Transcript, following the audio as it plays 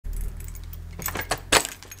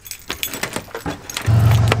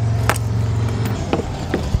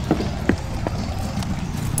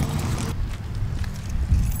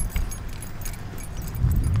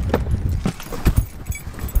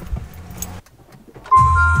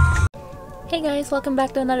Hey guys, welcome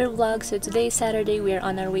back to another vlog. So today is Saturday. We are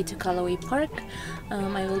on our way to Calaway Park.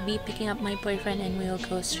 I will be picking up my boyfriend and we will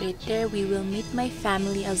go straight there. We will meet my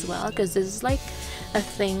family as well because this is like a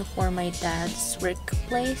thing for my dad's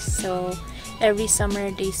workplace. So every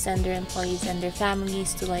summer they send their employees and their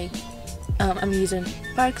families to like amusement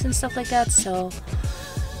parks and stuff like that. So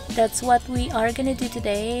that's what we are gonna do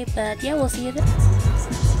today. But yeah, we'll see you there.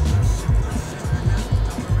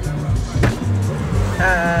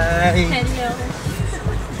 Hi! Hello!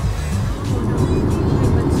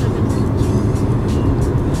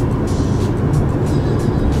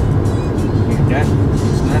 Your dad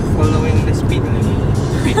is not following the speed limit.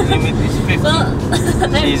 Speed limit is 50. Well,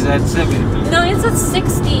 She's at 70. no, it's at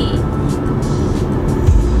 60.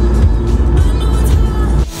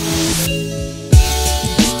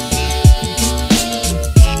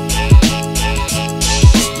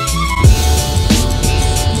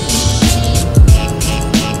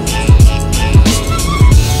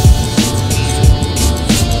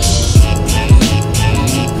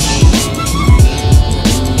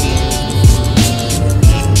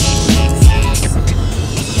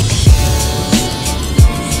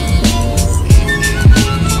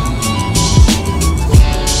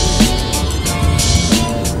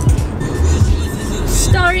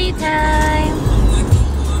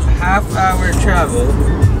 Half-hour travel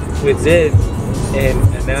within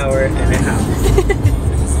an hour and a half.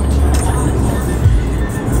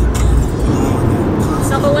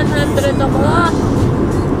 Naka 100 ako.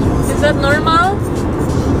 Is that normal?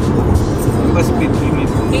 What's speed limit?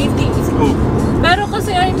 80. Oh. Pero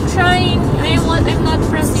kasi I'm trying. I'm not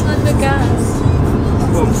pressing on the gas.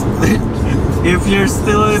 Oh. If you're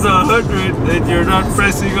still in 100 and you're not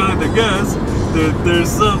pressing on the gas, then there's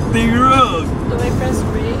something wrong. Do I press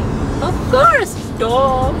brake? Of course!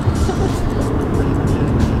 Duh!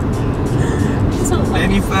 So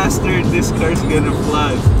Any faster, this car's gonna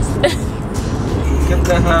fly. Look at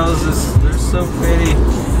the houses, they're so pretty.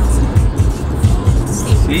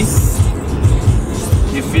 See?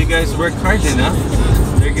 If you guys work hard enough,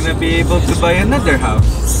 you're gonna be able to buy another house.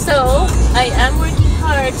 So, I am working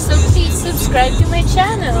hard, so please subscribe to my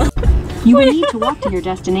channel. You will need to walk to your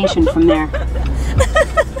destination from there.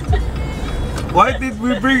 Why did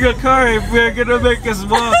we bring a car if we're gonna make us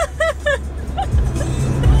walk?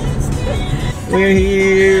 We're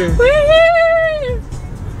here. We're here!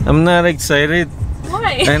 I'm not excited.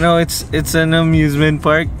 Why? I know it's an amusement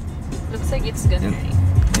park. Looks like it's gonna rain.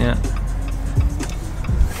 Yeah.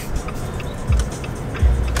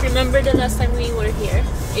 Remember the last time we were here?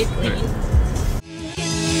 It rained.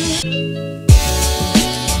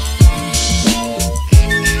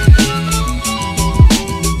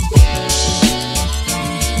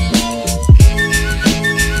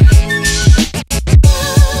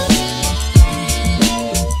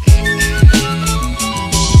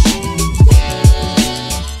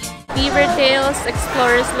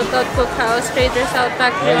 Explorers, Lookout Cookhouse, Traders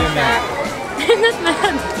Outback, Grill Shack. I'm not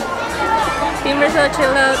mad. Timber's Out, Chill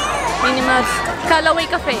Out, Minimax, Calaway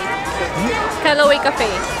Cafe. Calaway Cafe.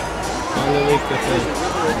 Calaway Cafe.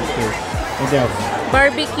 Okay. What else?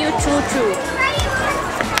 Barbecue Choo Choo.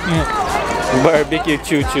 Yeah. Barbecue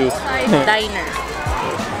Choo Choo. Diner.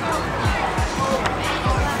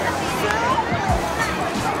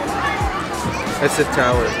 That's a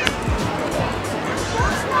tower.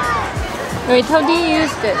 Wait, how do you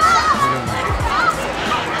use this?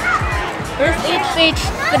 Where's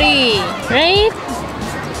HH3, right?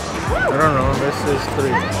 I don't know, this is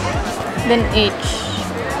 3. Then H.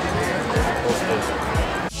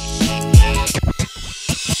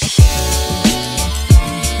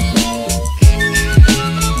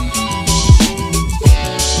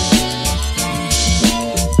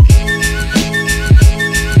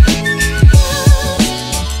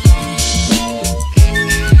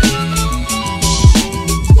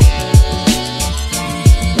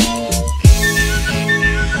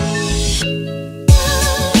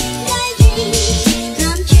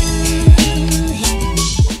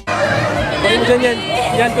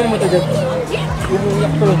 Yan, kunin mo ito dyan. Let's go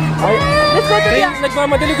to the other.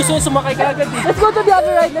 Nagmamadali, gusto ko sumakay ka agad eh. Let's go to the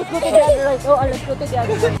other right. Let's go to the other right. Oh, let's go to the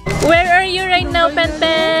other right. Where are you right now, Pen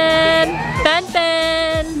Pen? Pen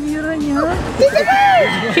Pen.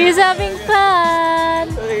 She's having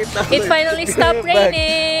fun. It finally stopped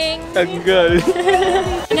raining. Tanggal.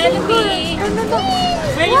 Penelope,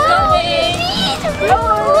 where are you going?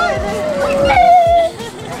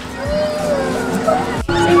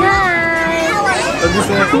 Say hi.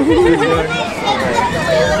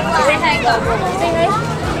 Say hi, go. Say hi.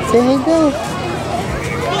 Say hi, go.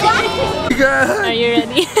 Are you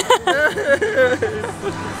ready?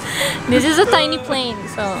 This is a tiny plane,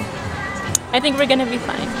 so I think we're gonna be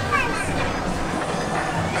fine.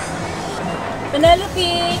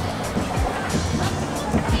 Penelope!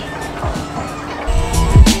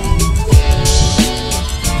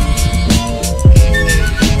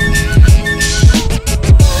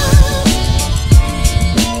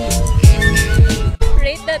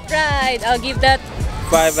 Rate that ride. I'll give that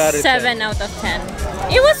 5 out of 10. 7 out of 10.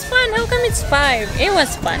 It was fun. How come it's 5? It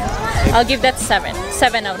was fun. I'll give that 7.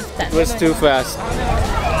 7 out of 10. It was too fast.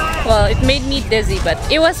 Well, it made me dizzy, but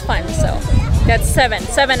it was fun, so that's 7.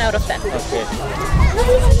 7 out of 10. Okay.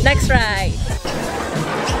 Next ride.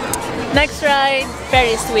 Next ride,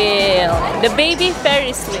 Ferris wheel. The baby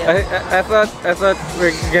Ferris wheel. I thought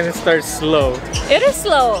we're gonna start slow. It is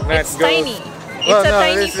slow. Not It's go- tiny. It's Well, a no,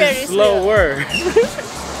 tiny this Ferris is slower. wheel.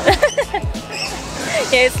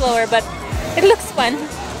 Yeah, it's slower, but it looks fun.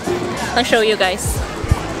 I'll show you guys.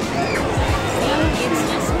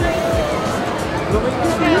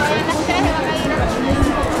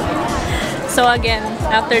 So again,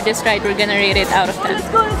 after this ride, we're gonna rate it out of 10.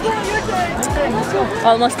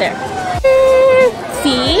 Almost there.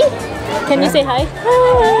 See? Can you say hi?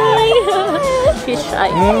 Hi! She's shy.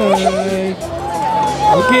 Hi.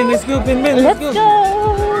 Okay, let's go, Pinman. Let's go!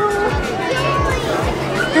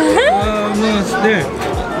 Almost there.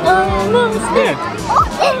 Almost there.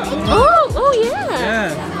 Oh yeah! Yeah.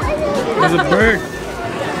 There's a bird.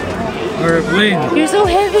 Or a plane. You're so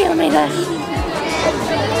heavy, oh my gosh.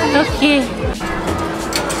 Okay.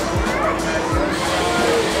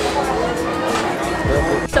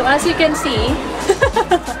 So as you can see,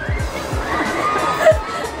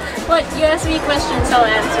 what you ask me questions, I'll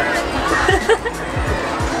answer.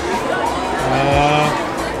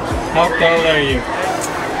 How tall are you?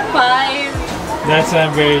 5, That's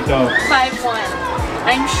not very tall. 5'1".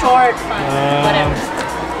 I'm short, whatever.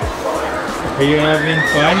 Are you having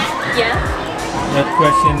fun? Yeah. That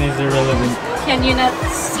question is irrelevant. Can you not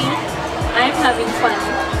see? I'm having fun.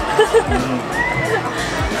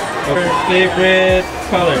 Your favorite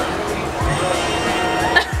color?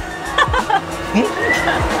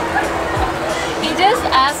 He just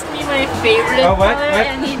asked me my favorite Oh, what? color, What?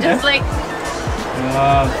 and he just like.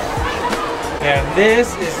 And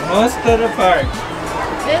this is most of the park.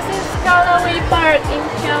 This is Calaway Park in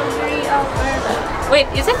Calgary, Alberta. Wait,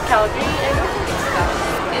 is it Calgary? I don't think it's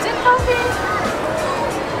Calgary. Is it Calgary?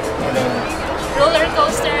 Hold on. Roller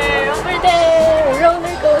coaster over there.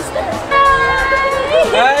 Roller coaster.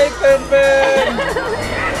 Hi, Penpen!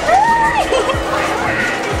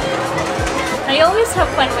 I always have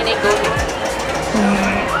fun when I go here.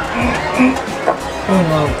 Oh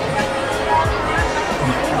no.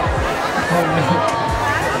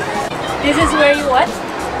 This is where you what?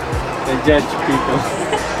 I judge people.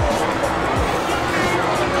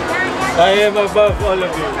 I am above all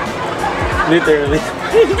of you. Literally.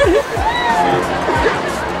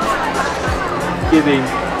 Kidding.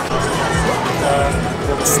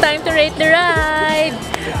 It's time to rate the ride.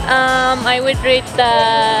 I would rate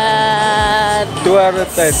that 2 out of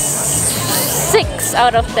 10. 6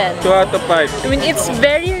 out of 10. 2 out of 5. I mean, it's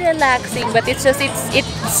very relaxing, but it's just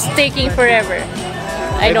it's taking forever.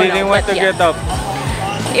 I don't didn't know, want but to yeah. get up.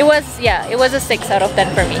 It was a 6 out of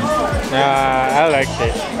 10 for me. I liked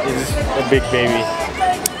it. It's a big baby.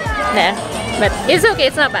 Nah, but it's okay.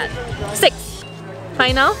 It's not bad. 6.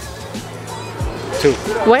 Final. 2.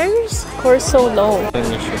 Why are your scores so low?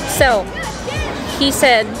 So, he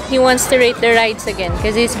said he wants to rate the rides again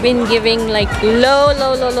because he's been giving like low,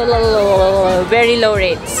 very low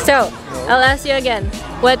rates. So, I'll ask you again.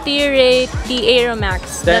 What do you rate the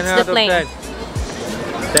Aeromax? 10 That's out the plane. of 10.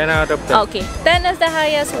 10 out of 10. Okay, 10 is the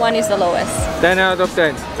highest, 1 is the lowest. 10 out of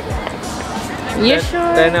 10. You 10,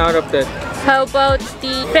 sure? 10 out of 10. How about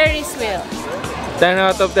the Ferris wheel? 10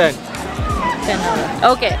 out of 10. 10 out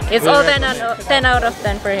of Okay, it's We all recommend. 10 out of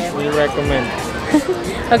 10 for him. We recommend.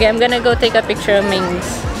 Okay, I'm gonna go take a picture of Ming's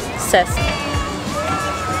Cess.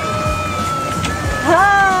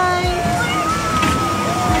 Hi!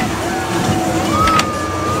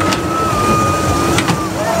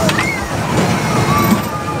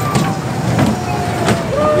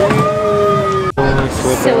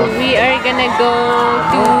 So we are gonna go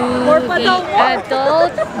to the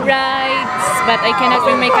adult rides, but I cannot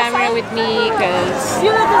bring my camera with me because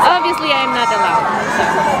obviously I'm not allowed. So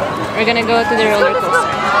we're gonna go to the roller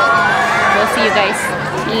coaster. We'll see you guys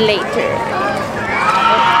later.